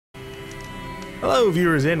Hello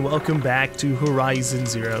viewers and welcome back to Horizon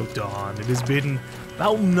Zero Dawn. It has been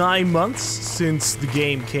about 9 months since the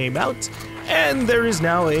game came out, and there is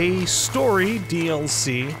now a story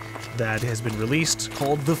DLC that has been released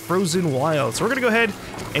called The Frozen Wilds. So we're gonna go ahead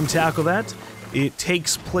and tackle that. It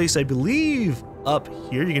takes place, I believe, up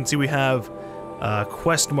here. You can see we have a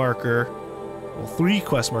quest marker, well, 3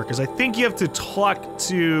 quest markers. I think you have to talk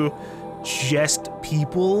to just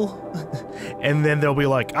people and then they'll be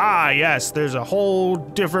like, ah yes, there's a whole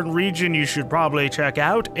different region you should probably check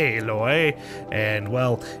out, Aloy. And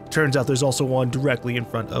well, it turns out there's also one directly in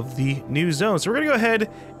front of the new zone. So we're gonna go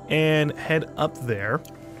ahead and head up there.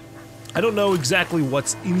 I don't know exactly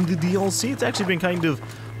what's in the DLC. It's actually been kind of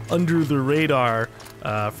under the radar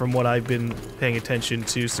from what I've been paying attention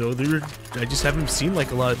to, so I just haven't seen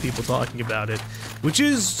like a lot of people talking about it, which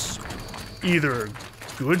is either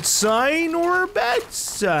good sign or a bad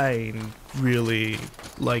sign, really.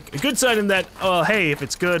 Like, a good sign in that, oh, hey, if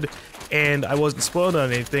it's good and I wasn't spoiled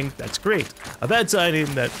on anything, that's great. A bad sign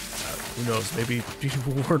in that, who knows, maybe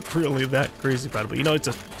people weren't really that crazy about it, but you know, it's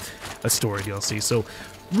a story DLC, so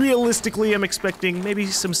realistically, I'm expecting maybe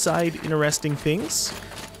some side interesting things,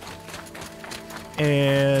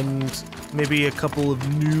 and maybe a couple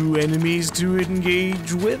of new enemies to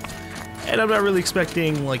engage with. And I'm not really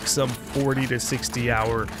expecting like some 40 to 60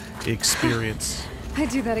 hour experience.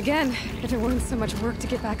 I'd do that again if it weren't so much work to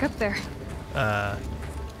get back up there.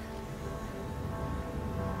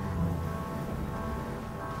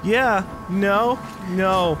 Yeah, no,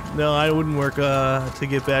 I wouldn't work to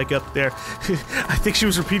get back up there. I think she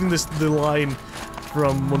was repeating the line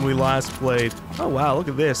from when we last played. Oh wow, look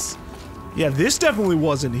at this. Yeah, this definitely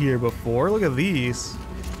wasn't here before. Look at these.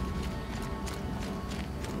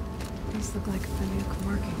 These look like Banuk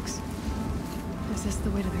markings. Is this the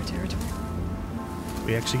way to their territory?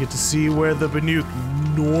 We actually get to see where the Banuk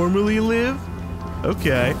normally live?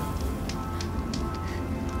 Okay.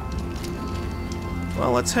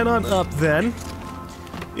 Well, let's head on up then.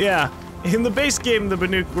 Yeah, in the base game, the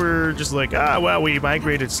Banuk were just like, ah, well, we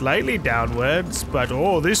migrated slightly downwards, but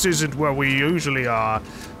oh, this isn't where we usually are.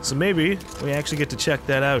 So maybe we actually get to check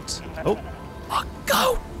that out. Oh, a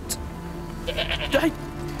goat! I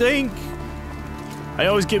think I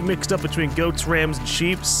always get mixed up between goats, rams, and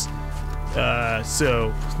sheeps.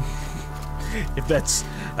 So if that's,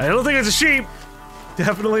 I don't think it's a sheep.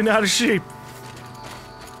 Definitely not a sheep.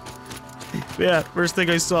 Yeah, first thing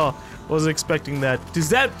I saw, wasn't expecting that. Does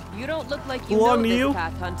that you don't look like you belong know to you?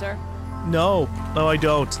 Path Hunter. No, I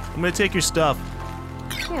don't. I'm gonna take your stuff.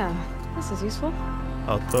 Yeah, this is useful.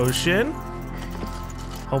 Health potion.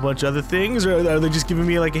 Whole bunch of other things, or are they just giving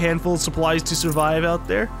me like a handful of supplies to survive out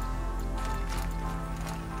there?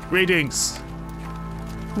 Greetings.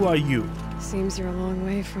 Who are you? Seems you're a long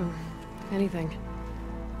way from anything.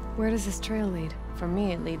 Where does this trail lead? For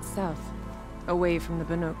me, it leads south, away from the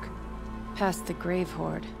Banuk, past the Grave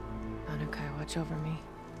Horde. Anukai, watch over me.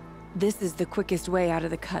 This is the quickest way out of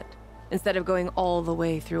the cut, instead of going all the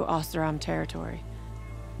way through Oseram territory.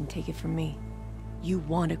 And take it from me, you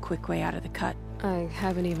want a quick way out of the cut. I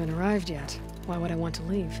haven't even arrived yet. Why would I want to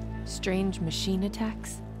leave? Strange machine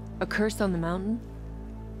attacks? A curse on the mountain?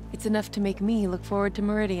 It's enough to make me look forward to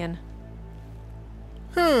Meridian.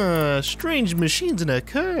 Huh, strange machines and a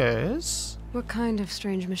curse. What kind of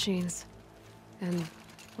strange machines? And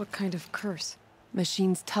what kind of curse?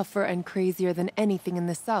 Machines tougher and crazier than anything in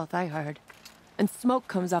the south, I heard. And smoke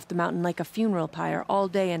comes off the mountain like a funeral pyre all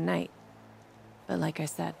day and night. But like I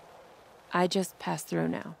said, I just passed through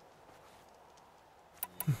now.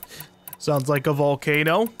 Sounds like a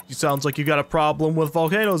volcano. Sounds like you got a problem with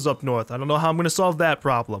volcanoes up north. I don't know how I'm gonna solve that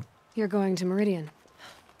problem. You're going to Meridian.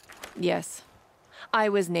 Yes. I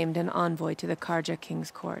was named an envoy to the Karja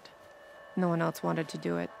King's court. No one else wanted to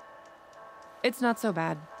do it. It's not so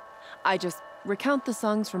bad. I just recount the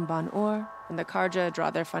songs from Ban-Or, and the Karja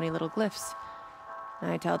draw their funny little glyphs.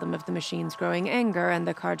 I tell them of the machine's growing anger, and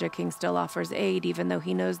the Karja King still offers aid, even though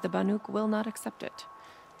he knows the Banuk will not accept it.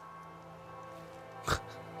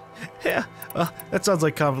 Yeah, well, that sounds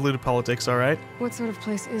like convoluted politics, alright. What sort of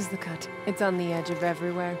place is the cut? It's on the edge of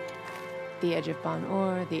everywhere. The edge of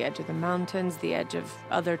Ban-Or, the edge of the mountains, the edge of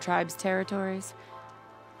other tribes' territories.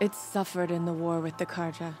 It's suffered in the war with the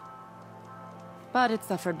Karja. But it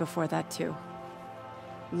suffered before that too.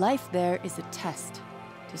 Life there is a test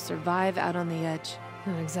to survive out on the edge.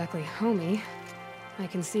 Not exactly homey. I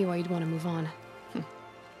can see why you'd want to move on.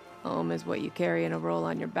 Home is what you carry in a roll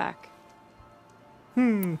on your back.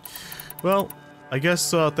 Well, I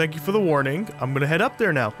guess, thank you for the warning. I'm gonna head up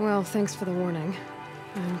there now. Well, thanks for the warning.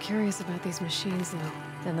 I'm curious about these machines, though.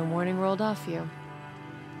 Then the warning rolled off you.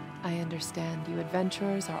 I understand you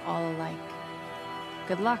adventurers are all alike.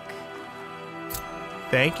 Good luck.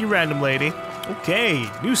 Thank you, random lady.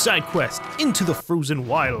 Okay, new side quest, Into the Frozen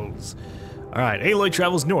Wilds. Alright, Aloy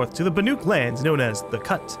travels north to the Banuk lands known as the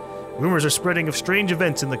Cut. Rumors are spreading of strange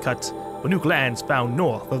events in the Cut. Banuk lands found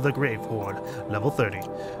north of the Grave Horde, level 30.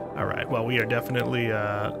 Alright, well, we are definitely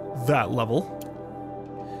that level.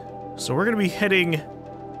 So we're gonna be heading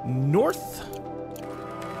north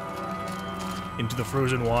into the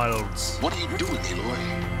Frozen Wilds. What are you doing,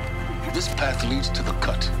 Aloy? This path leads to the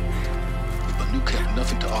Cut. The Banuk have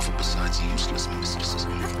nothing to offer besides useless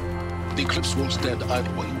mysticism. The Eclipse won't stand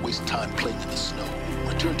idle while you waste time playing in the snow.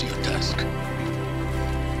 Return to your task.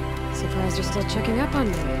 Surprised you're still checking up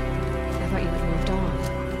on me. I thought you had moved on.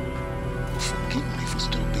 Forgive me for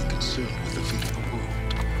still being concerned with the fate of the world.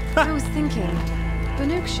 I was thinking,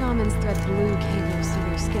 Banuk shamans thread blue cables through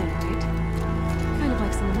their skin, right? Kind of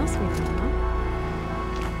like someone else we know, huh?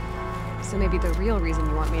 So maybe the real reason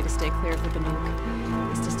you want me to stay clear of the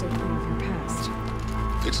Banuk is to stay clear of your past.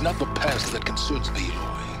 It's not the past that concerns me,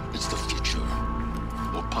 Aloy. It's the future,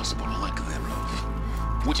 or possible lack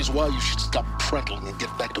thereof. Which is why you should stop prattling and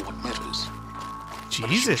get back to what matters.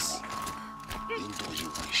 Jesus. Indoor you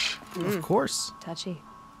wish. Of course. Touchy.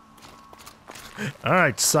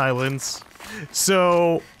 Alright, silence.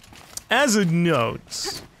 So, as a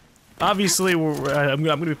note, obviously I'm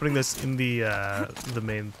going to be putting this in the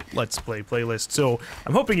main Let's Play playlist, so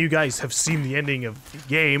I'm hoping you guys have seen the ending of the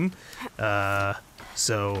game.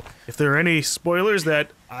 So, if there are any spoilers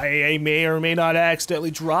that I may or may not accidentally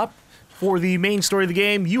drop for the main story of the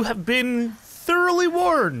game, you have been thoroughly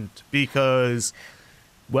warned, because,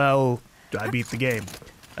 well, I beat the game.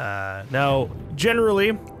 Now,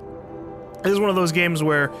 generally, this is one of those games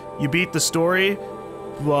where you beat the story,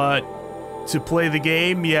 but to play the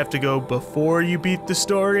game, you have to go before you beat the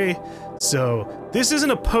story. So, this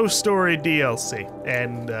isn't a post-story DLC,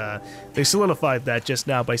 and they solidified that just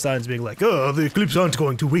now by Silence being like, oh, the Eclipse aren't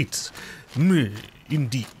going to wait.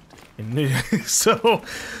 Indeed. And, so,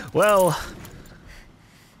 well,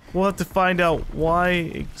 we'll have to find out why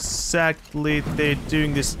exactly they're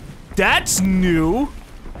doing this. That's new!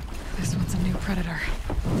 This one's a new predator.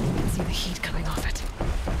 I can see the heat coming off it.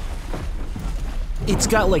 It's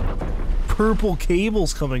got, like, purple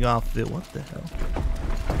cables coming off of it. What the hell?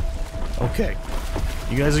 Okay.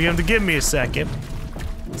 You guys are going to give me a second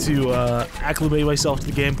to acclimate myself to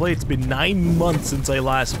the gameplay. It's been 9 months since I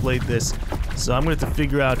last played this, so I'm going to have to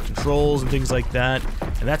figure out controls and things like that,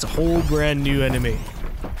 and that's a whole brand new enemy.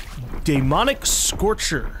 Demonic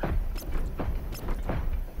Scorcher.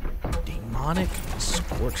 Demonic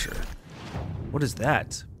Scorcher. What is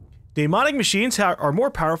that? Demonic machines are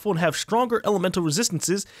more powerful and have stronger elemental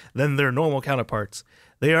resistances than their normal counterparts.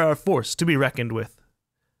 They are a force to be reckoned with.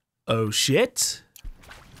 Oh shit.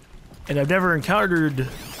 And I've never encountered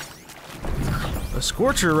a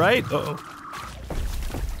Scorcher, right? Uh-oh.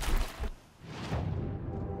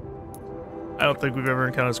 I don't think we've ever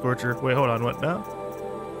encountered a Scorcher. Wait, hold on, what now?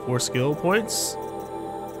 4 skill points?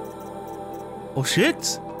 Oh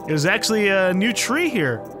shit! There's actually a new tree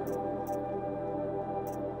here.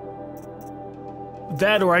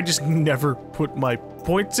 That, or I just never put my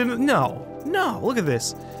points in it? No, look at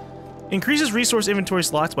this. Increases resource inventory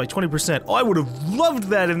slots by 20%. Oh, I would have loved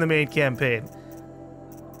that in the main campaign.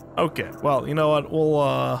 Okay, well, you know what?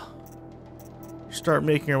 We'll, start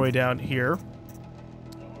making our way down here.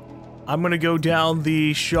 I'm gonna go down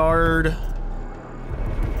the shard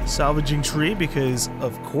salvaging tree because,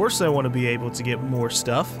 of course, I want to be able to get more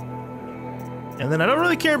stuff. And then I don't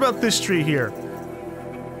really care about this tree here.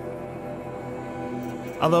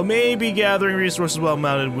 Although maybe gathering resources while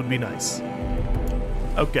mounted would be nice.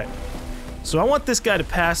 Okay. So I want this guy to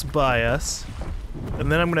pass by us,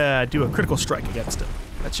 and then I'm gonna do a critical strike against him.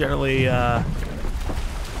 That's generally how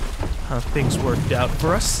things worked out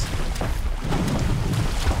for us.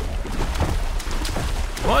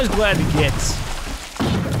 I'm always glad to get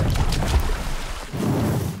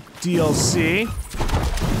DLC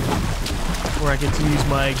where I get to use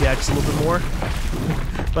my Gax a little bit more.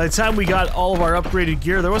 By the time we got all of our upgraded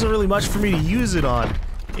gear, there wasn't really much for me to use it on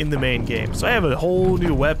in the main game. So I have a whole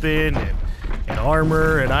new weapon and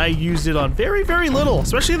armor, and I used it on very, very little,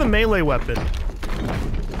 especially the melee weapon.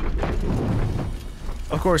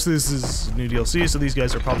 Of course, this is new DLC, so these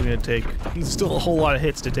guys are probably going to take still a whole lot of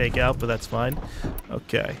hits to take out, but that's fine.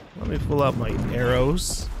 Okay, let me pull out my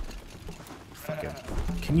arrows. Fucking,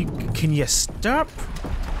 can you stop?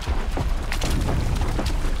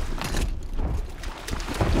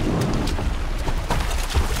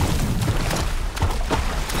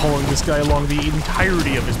 Pulling this guy along the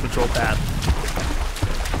entirety of his patrol path.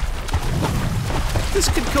 This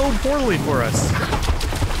could go poorly for us.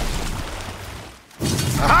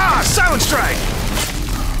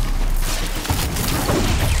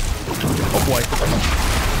 boy.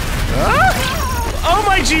 Ah! Oh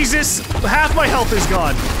my Jesus! Half my health is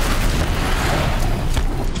gone.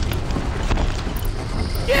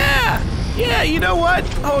 Yeah! Yeah, you know what?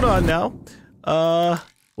 Hold on now.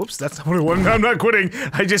 Whoops, that's not what I wanted. I'm not quitting.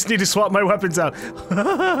 I just need to swap my weapons out.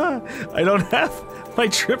 I don't have my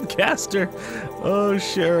trip caster. Oh,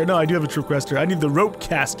 sure. No, I do have a trip caster. I need the rope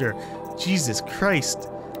caster. Jesus Christ.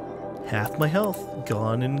 Half my health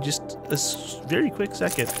gone in just a very quick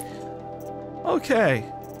second. Okay.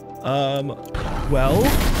 Well.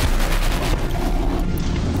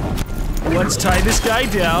 Let's tie this guy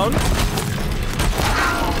down.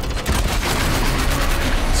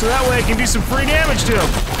 So that way I can do some free damage to him.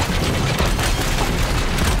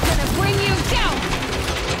 Gonna bring you down.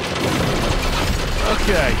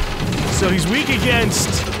 Okay. So he's weak against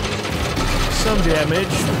some damage.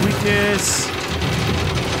 Weakness.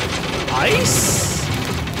 Ice?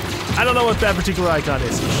 I don't know what that particular icon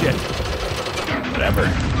is. Shit. Whatever.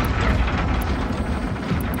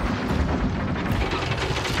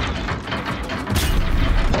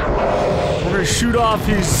 We're gonna shoot off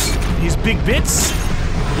his big bits.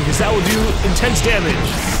 Because that will do intense damage.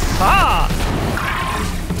 Ah!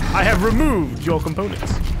 I have removed your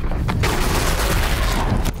components.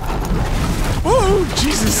 Oh,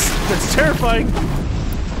 Jesus, that's terrifying.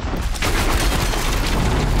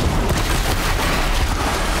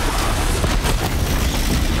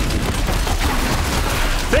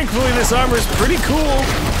 Thankfully, this armor is pretty cool,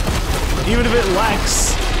 even if it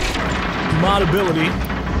lacks mod ability.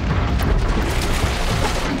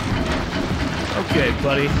 Okay,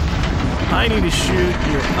 buddy. I need to shoot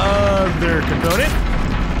your other component.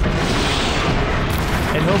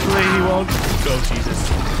 And hopefully he won't... Oh, Jesus.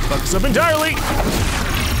 Fuck us up entirely!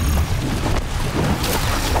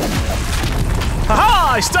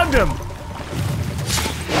 Haha! I stunned him!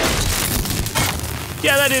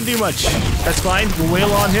 Yeah, that didn't do much. That's fine. We'll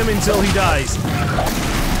wail on him until he dies.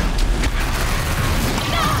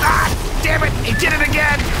 Ah! Damn it! He did it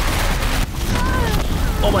again!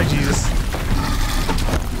 Oh my Jesus.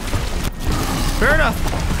 Fair enough.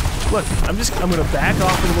 Look, I'm gonna back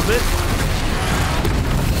off a little bit.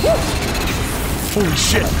 Woo! Holy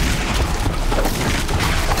shit.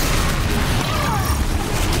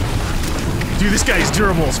 Dude, this guy's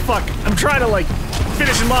durable as fuck. I'm trying to, like,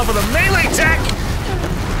 finish him off with a melee attack.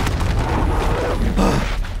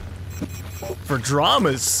 For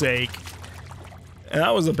drama's sake.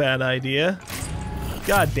 That was a bad idea.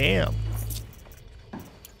 God damn.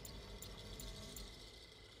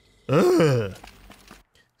 Ugh.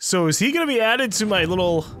 So is he gonna be added to my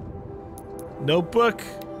little notebook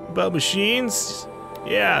about machines?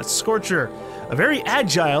 Yeah, Scorcher. A very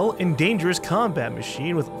agile and dangerous combat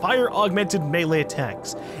machine with fire-augmented melee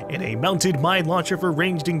attacks and a mounted mine launcher for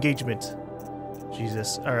ranged engagement.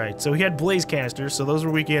 Jesus. Alright, so he had blaze canisters, so those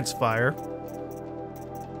were weak against fire.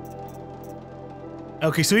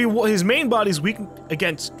 Okay, so his main body's weak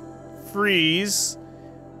against freeze,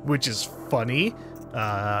 which is funny.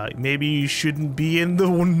 Maybe you shouldn't be in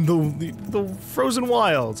the frozen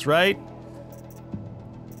wilds, right?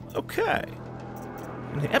 Okay.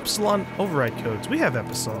 And the Epsilon override codes. We have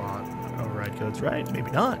Epsilon override codes, right? Maybe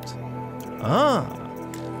not. Ah.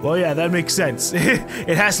 Well, yeah, that makes sense.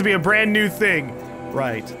 It has to be a brand new thing.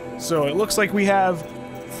 Right. So it looks like we have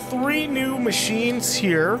 3 new machines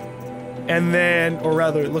here. And then, or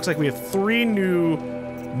rather, it looks like we have 3 new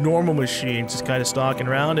normal machines just kind of stalking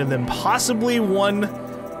around, and then possibly 1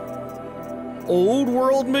 old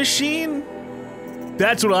world machine?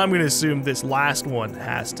 That's what I'm going to assume this last one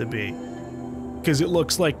has to be. Because it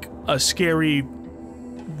looks like a scary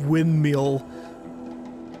windmill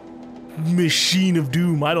machine of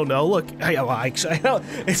doom. I don't know. Look, I don't,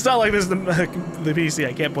 it's not like this is the PC.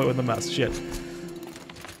 I can't point with the mouse. Shit.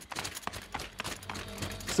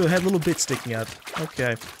 So it had little bits sticking out.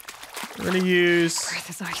 Okay. We're gonna use... Breath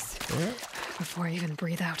is ice. Yeah. Before I even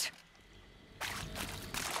breathe out.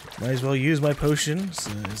 Might as well use my potion,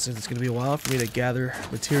 since it's gonna be a while for me to gather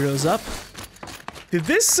materials up. Did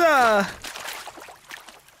this,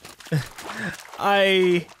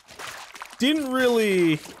 I didn't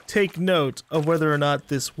really take note of whether or not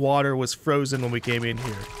this water was frozen when we came in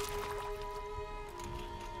here.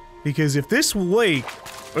 Because if this lake,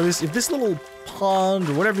 or if this little pond,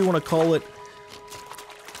 or whatever you want to call it,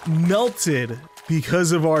 melted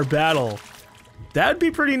because of our battle, that'd be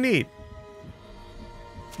pretty neat.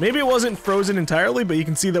 Maybe it wasn't frozen entirely, but you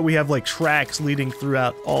can see that we have like tracks leading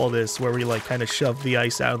throughout all of this where we like kind of shove the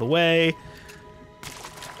ice out of the way.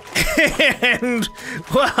 And,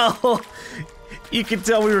 well, you can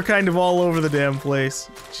tell we were kind of all over the damn place.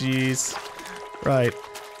 Jeez. Right.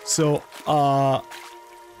 So,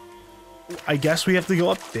 I guess we have to go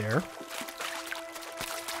up there.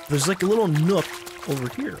 There's like a little nook over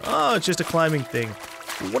here. Oh, it's just a climbing thing.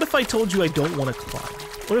 What if I told you I don't want to climb?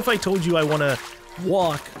 What if I told you I want to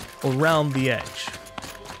walk around the edge?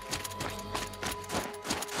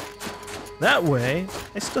 That way,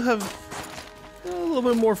 I still have a little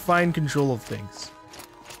bit more fine control of things.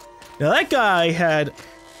 Now that guy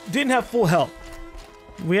didn't have full health.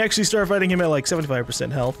 We actually started fighting him at like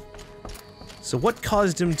 75% health. So what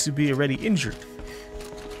caused him to be already injured?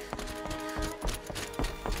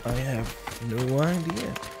 I have no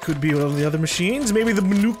idea. Could be one of the other machines. Maybe the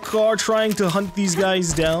Nuke car trying to hunt these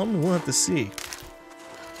guys down. We'll have to see.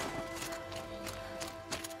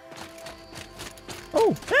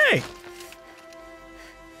 Oh, hey!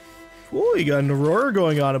 Cool, you got an aurora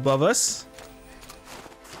going on above us.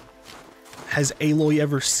 Has Aloy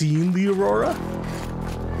ever seen the aurora?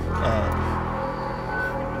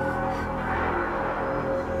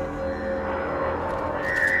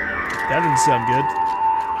 That didn't sound good.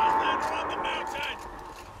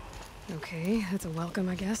 Okay, that's a welcome,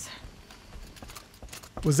 I guess.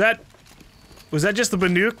 Was that just the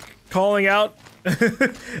Banuk calling out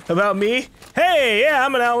about me? Hey, yeah,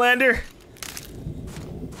 I'm an Outlander.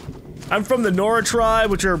 I'm from the Nora tribe,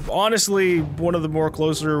 which are honestly one of the more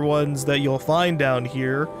closer ones that you'll find down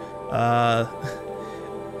here.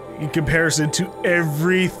 In comparison to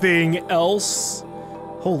everything else.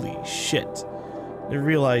 Holy shit. I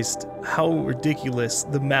realized how ridiculous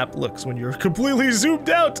the map looks when you're completely zoomed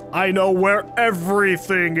out. I know where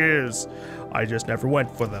everything is. I just never went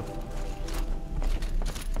for them.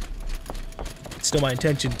 It's still my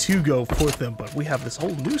intention to go for them, but we have this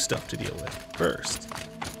whole new stuff to deal with first.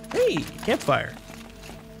 Hey, campfire.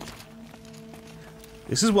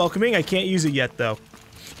 This is welcoming. I can't use it yet, though.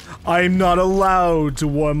 I'm not allowed to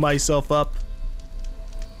warm myself up.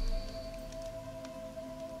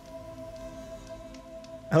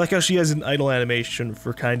 I like how she has an idle animation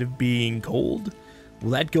for kind of being cold.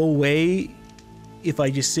 Will that go away if I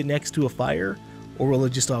just sit next to a fire, or will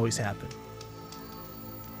it just always happen?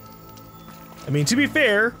 I mean, to be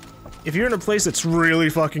fair, if you're in a place that's really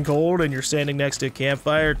fucking cold and you're standing next to a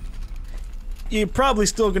campfire, you're probably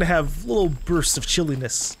still gonna have little bursts of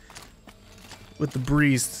chilliness with the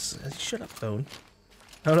breeze. Shut up, phone.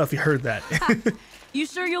 I don't know if you heard that. You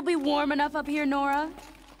sure you'll be warm enough up here, Nora?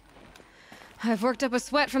 I've worked up a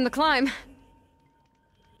sweat from the climb.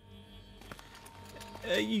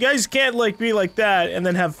 You guys can't like be like that and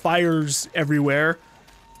then have fires everywhere.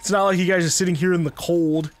 It's not like you guys are sitting here in the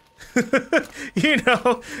cold. You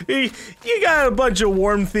know, you got a bunch of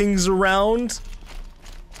warm things around.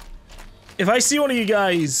 If I see one of you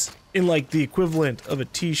guys in like the equivalent of a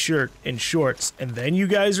t-shirt and shorts, and then you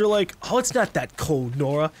guys are like, oh, it's not that cold,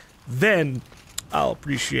 Nora, then I'll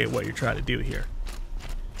appreciate what you're trying to do here.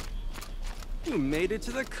 You made it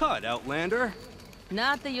to the cut, Outlander.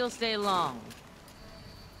 Not that you'll stay long.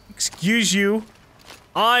 Excuse you.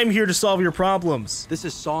 I'm here to solve your problems. This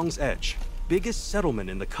is Song's Edge, biggest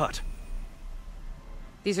settlement in the cut.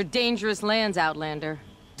 These are dangerous lands, Outlander.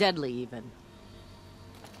 Deadly, even.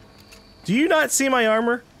 Do you not see my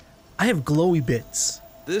armor? I have glowy bits.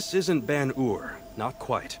 This isn't Ban-Ur, not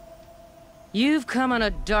quite. You've come on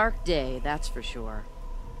a dark day, that's for sure.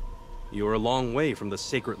 You're a long way from the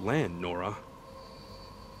sacred land, Nora.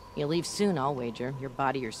 You'll leave soon, I'll wager. Your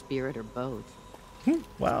body or spirit or both.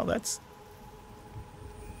 Wow, that's...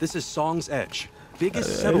 This is Song's Edge,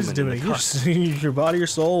 biggest settlement in the cut. Your body or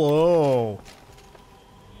soul? Oh.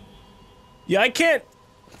 Yeah, I can't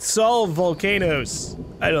solve volcanoes,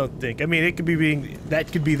 I don't think. I mean, it could be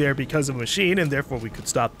that could be there because of a machine, and therefore we could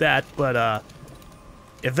stop that, but,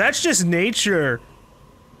 if that's just nature,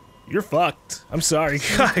 you're fucked. I'm sorry,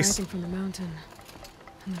 guys. Rising from the mountain.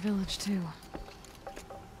 And the village, too.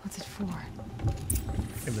 What's it for?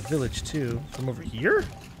 In the village, too. From over here?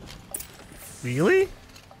 Really?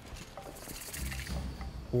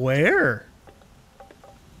 Where?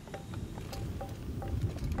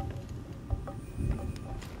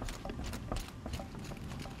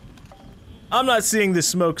 I'm not seeing the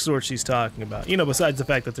smoke source she's talking about. You know, besides the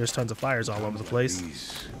fact that there's tons of fires all over the place.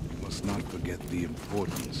 Please, you must not forget the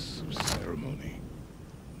importance of ceremony.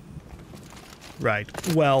 Right.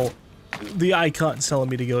 Well, the icon's telling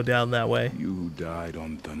me to go down that way. You who died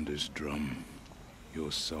on Thunder's drum,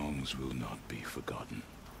 your songs will not be forgotten.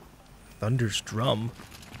 Thunder's Drum?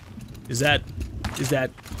 Is that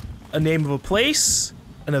a name of a place?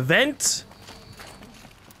 An event?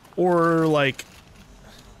 Or like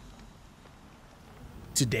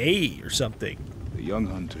today or something? The young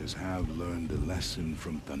hunters have learned a lesson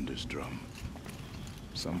from Thunder's drum.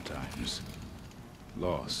 Sometimes,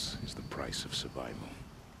 loss is the price of survival.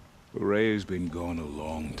 Rhea's been gone a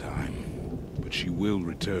long time, but she will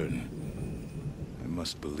return. I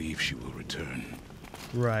must believe she will return.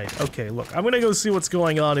 Right, okay, look, I'm gonna go see what's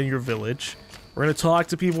going on in your village. We're gonna talk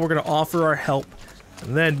to people, we're gonna offer our help,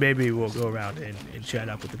 and then maybe we'll go around and chat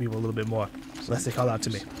up with the people a little bit more, unless they call out to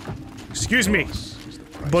me. Excuse me,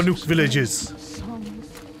 Banuk villages.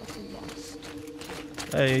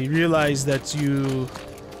 I realize that you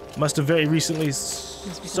must have very recently Must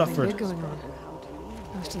be something suffered. big going on.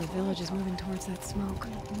 Most of the village is moving towards that smoke.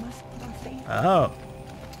 Oh.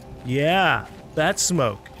 Yeah, that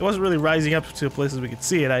smoke. It wasn't really rising up to places we could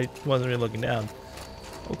see it. I wasn't really looking down.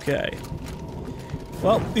 Okay.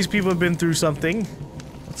 Well, these people have been through something.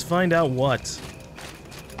 Let's find out what.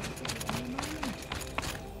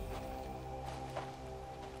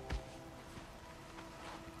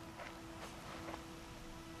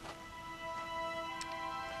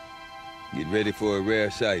 Get ready for a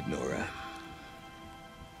rare sight, Nora.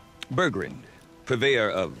 Bergrind, purveyor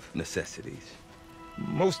of necessities.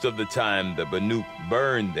 Most of the time, the Banuk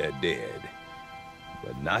burn their dead,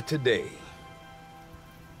 but not today.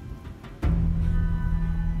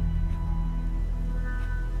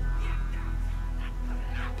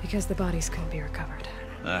 Because the bodies couldn't be recovered.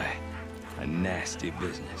 Aye, a nasty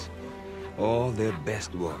business. All their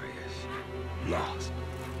best warriors lost.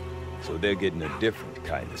 So they're getting a different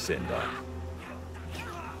kind of send-off.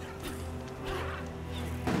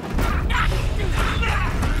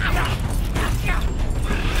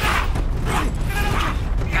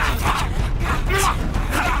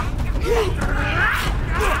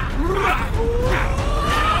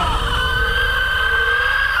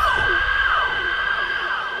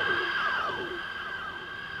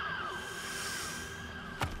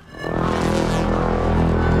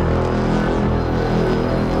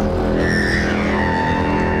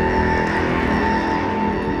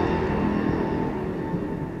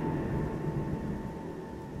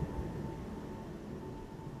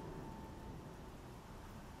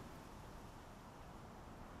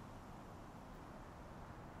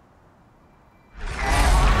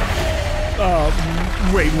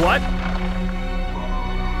 Wait, what?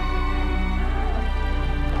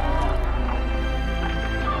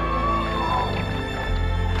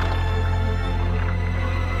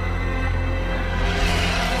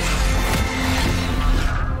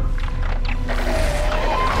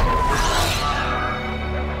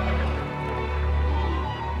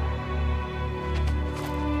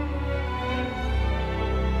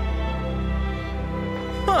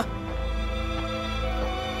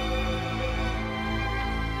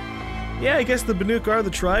 Yeah, I guess the Banuk are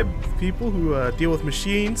the tribe of people who deal with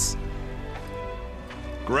machines.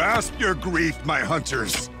 Grasp your grief, my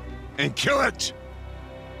hunters, and kill it!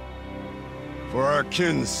 For our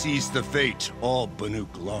kin sees the fate all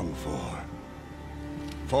Banuk long for.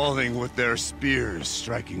 Falling with their spears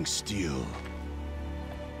striking steel.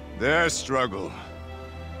 Their struggle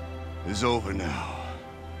is over now.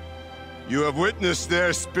 You have witnessed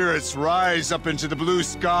their spirits rise up into the blue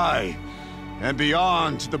sky and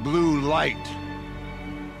beyond to the blue light.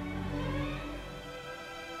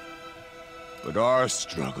 But our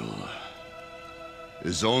struggle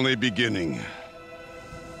is only beginning.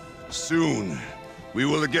 Soon, we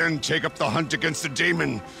will again take up the hunt against the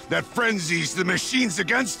daemon that frenzies the machines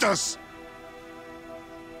against us.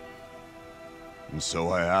 And so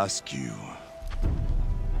I ask you,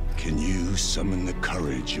 can you summon the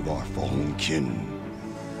courage of our fallen kin?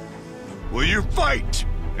 Will you fight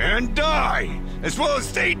and die as well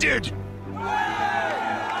as they did?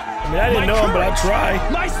 I mean, I didn't know him, but I'd try.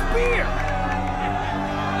 My spear!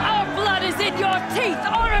 Our blood is in your teeth,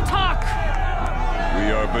 Undertake!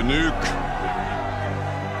 We are Banuk.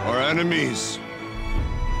 Our enemies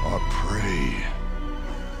are prey.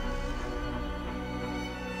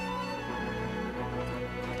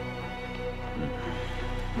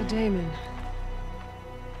 The daemon.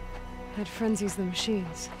 That frenzies the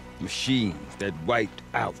machines. Machines that wiped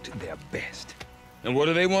out their best. And what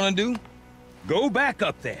do they want to do? Go back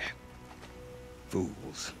up there.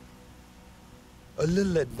 Fools. A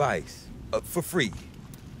little advice, for free.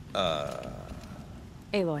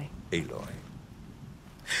 Aloy. Aloy.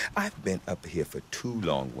 I've been up here for 2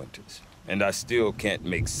 long winters, and I still can't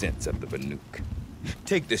make sense of the Banuk.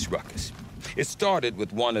 Take this ruckus. It started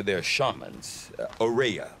with one of their shamans,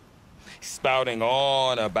 Rhea, spouting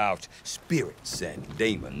on about spirits and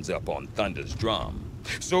daemons up on Thunder's drum.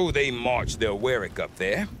 So they march their Warwick up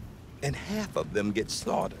there, and half of them get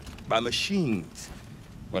slaughtered by machines.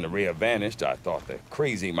 When Rhea vanished, I thought the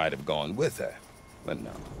crazy might have gone with her. But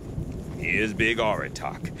no. Here's Big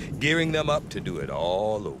Undertake, gearing them up to do it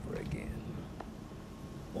all over again.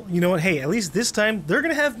 You know what? Hey, at least this time they're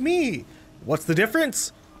gonna have me. What's the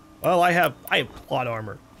difference? Well, I have plot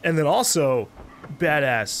armor, and then also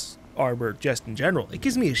badass armor just in general. It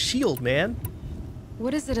gives me a shield, man.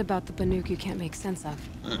 What is it about the Banuk you can't make sense of?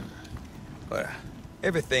 Well,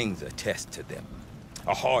 everything's a test to them.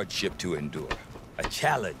 A hardship to endure. A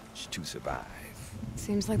challenge to survive.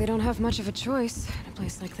 Seems like they don't have much of a choice in a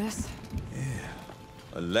place like this. Yeah.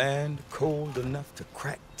 A land cold enough to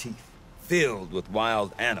crack teeth, filled with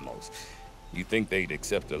wild animals. You think they'd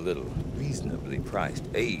accept a little reasonably priced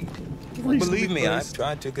aid? Believe me, I've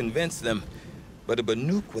tried to convince them. But a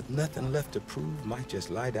Banuk with nothing left to prove might just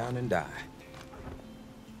lie down and die.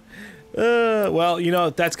 Well, you know,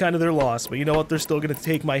 that's kind of their loss. But you know what? They're still going to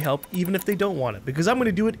take my help, even if they don't want it. Because I'm going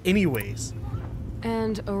to do it anyways.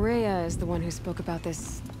 And Aurea is the one who spoke about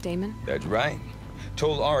this daemon? That's right.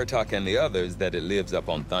 Told Aratak and the others that it lives up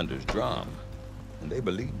on Thunder's drum. And they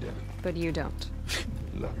believed him. But you don't.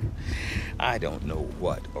 Look, I don't know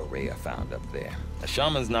what Aurea found up there. A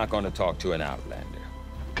shaman's not going to talk to an outlander.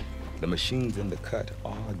 The machines in the cut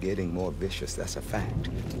are getting more vicious, that's a fact.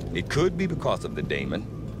 It could be because of the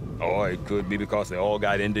daemon, or it could be because they all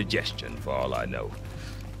got indigestion, for all I know.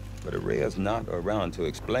 But Aurea's not around to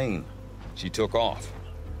explain. She took off,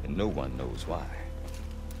 and no one knows why.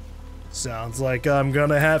 Sounds like I'm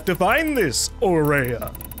gonna have to find this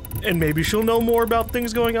Aurea. And maybe she'll know more about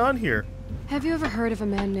things going on here. Have you ever heard of a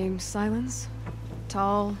man named Silence?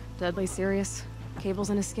 Tall, deadly serious, cables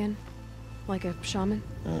in his skin? Like a shaman?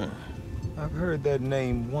 I've heard that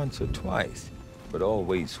name once or twice, but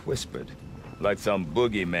always whispered. Like some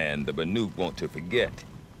boogeyman the Banuk want to forget.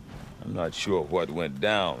 I'm not sure what went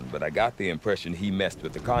down, but I got the impression he messed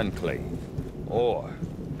with the Conclave. Or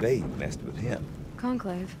they messed with him.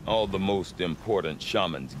 Conclave? All the most important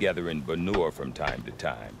shamans gather in Banur from time to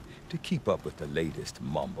time to keep up with the latest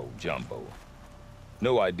mumbo-jumbo.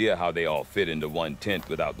 No idea how they all fit into one tent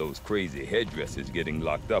without those crazy headdresses getting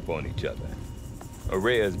locked up on each other.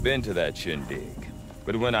 Aurea's been to that shindig,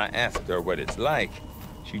 but when I asked her what it's like,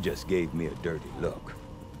 she just gave me a dirty look.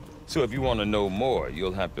 So if you want to know more,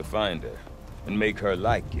 you'll have to find her and make her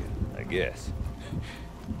like you, I guess.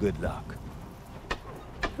 Good luck.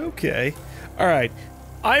 Okay. Alright.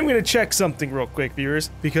 I'm gonna check something real quick, viewers,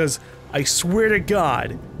 because I swear to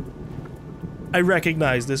God, I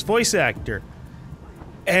recognize this voice actor.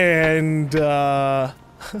 And, I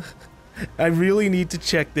really need to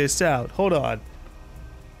check this out. Hold on.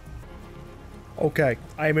 Okay,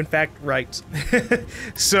 I am in fact right.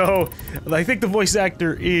 So, I think the voice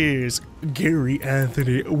actor is Gary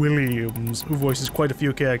Anthony Williams, who voices quite a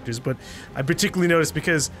few characters, but I particularly noticed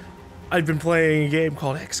because I've been playing a game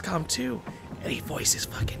called XCOM 2, and he voices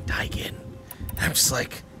fucking Tygan. I'm just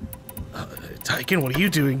like, Tygan, what are you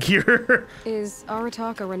doing here? Is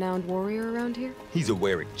Aratak a renowned warrior around here? He's a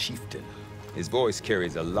Warwick chieftain. His voice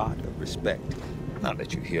carries a lot of respect. Not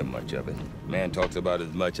that you hear much of it. Man talks about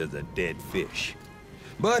as much as a dead fish.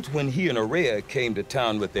 But when he and Aurea came to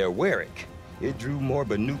town with their Warwick, it drew more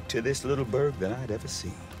Banuk to this little burg than I'd ever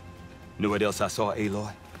seen. Know what else I saw,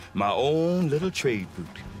 Aloy? My own little trade route,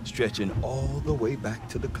 stretching all the way back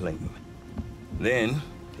to the claim. Then,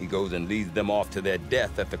 he goes and leads them off to their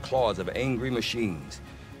death at the claws of angry machines.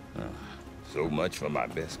 So much for my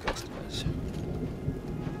best customers.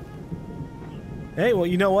 Hey, well,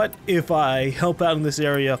 you know what? If I help out in this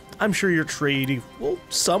area, I'm sure your trading will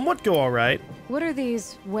somewhat go alright. What are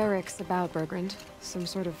these Wericks about, Bergrand? Some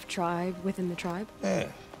sort of tribe within the tribe? Yeah,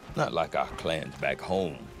 not like our clans back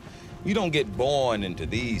home. You don't get born into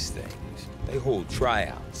these things. They hold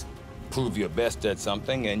tryouts. Prove your best at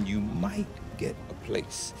something and you might get a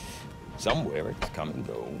place. Some Wericks come and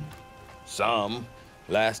go. Some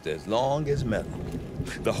last as long as metal.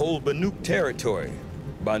 The whole Banuk territory,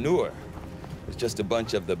 Banur, it's just a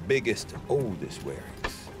bunch of the biggest, oldest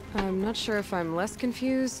Wericks. I'm not sure if I'm less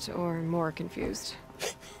confused or more confused.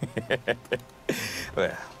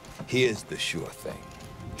 Well, here's the sure thing.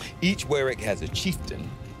 Each Warwick has a chieftain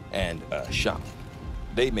and a shaman.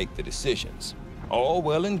 They make the decisions. All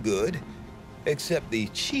well and good, except the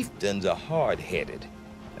chieftains are hard-headed,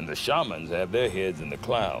 and the shamans have their heads in the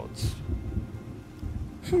clouds.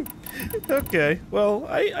 Okay, well,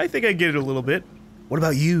 I think I get it a little bit. What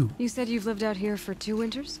about you? You said you've lived out here for 2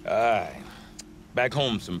 winters? Aye. Back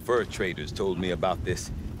home, some fur traders told me about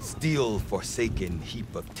this steel-forsaken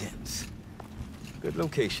heap of tents. Good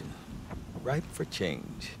location. Ripe for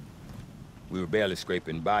change. We were barely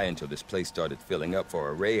scraping by until this place started filling up for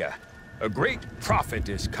Aurea. A great prophet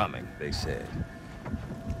is coming, they said.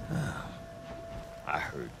 I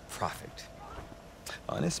heard prophet.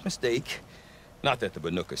 Honest mistake. Not that the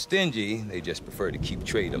Banuk are stingy, they just prefer to keep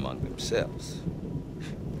trade among themselves.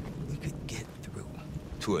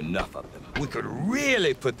 to enough of them, we could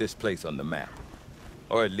really put this place on the map.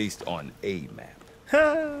 Or at least on a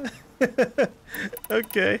map.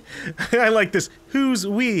 Okay. I like this. Who's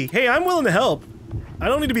we? Hey, I'm willing to help. I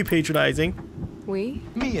don't need to be patronizing. We?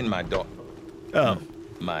 Me and my daughter. Oh.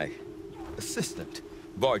 My assistant,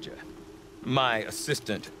 Varja. My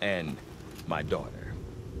assistant and my daughter.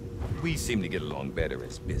 We seem to get along better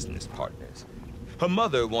as business partners. Her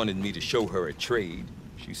mother wanted me to show her a trade.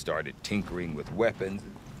 She started tinkering with weapons.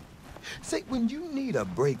 Say, when you need a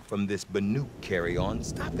break from this Banuk carry-on,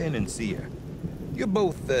 stop in and see her. You're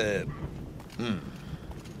both,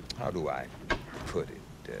 how do I put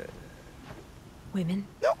it? Women?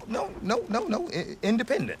 No,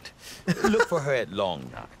 independent. Look for her at Long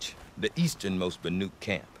Notch, the easternmost Banuk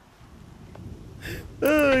camp.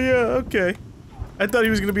 Oh, yeah, okay. I thought he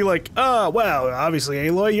was gonna be like, well, obviously,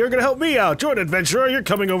 Aloy, you're gonna help me out. You're an adventurer, you're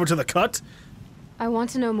coming over to the cut. I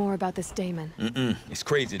want to know more about this daemon. It's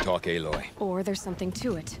crazy talk, Aloy. Or there's something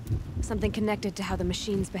to it. Something connected to how the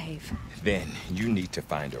machines behave. Then you need to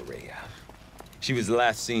find Aurea. She was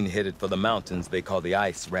last seen headed for the mountains they call the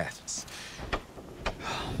Ice Rasps.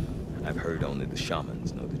 I've heard only the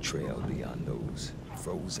shamans know the trail beyond those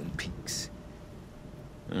frozen peaks.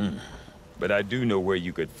 But I do know where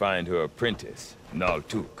you could find her apprentice,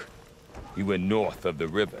 Naltuk. He went north of the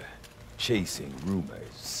river, chasing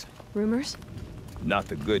rumors. Rumors? Not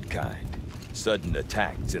the good kind. Sudden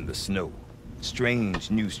attacks in the snow.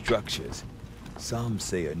 Strange new structures. Some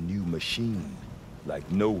say a new machine, like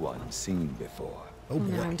no one's seen before. Oh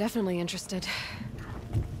boy. No, I'm definitely interested.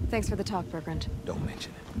 Thanks for the talk, Bergrand. Don't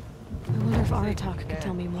mention it. I wonder if Aratak could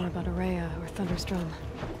tell me more about Aurea or Thunderstrom.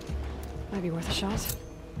 Might be worth a shot.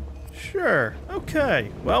 Sure.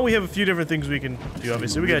 Okay. Well, we have a few different things we can do,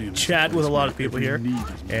 obviously. We gotta chat with a lot of people here,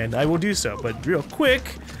 and I will do so. But real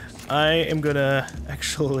quick, I am gonna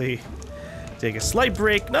actually take a slight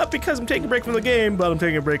break. Not because I'm taking a break from the game, but I'm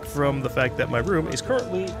taking a break from the fact that my room is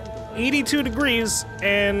currently 82 degrees,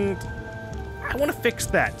 and I want to fix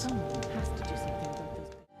that.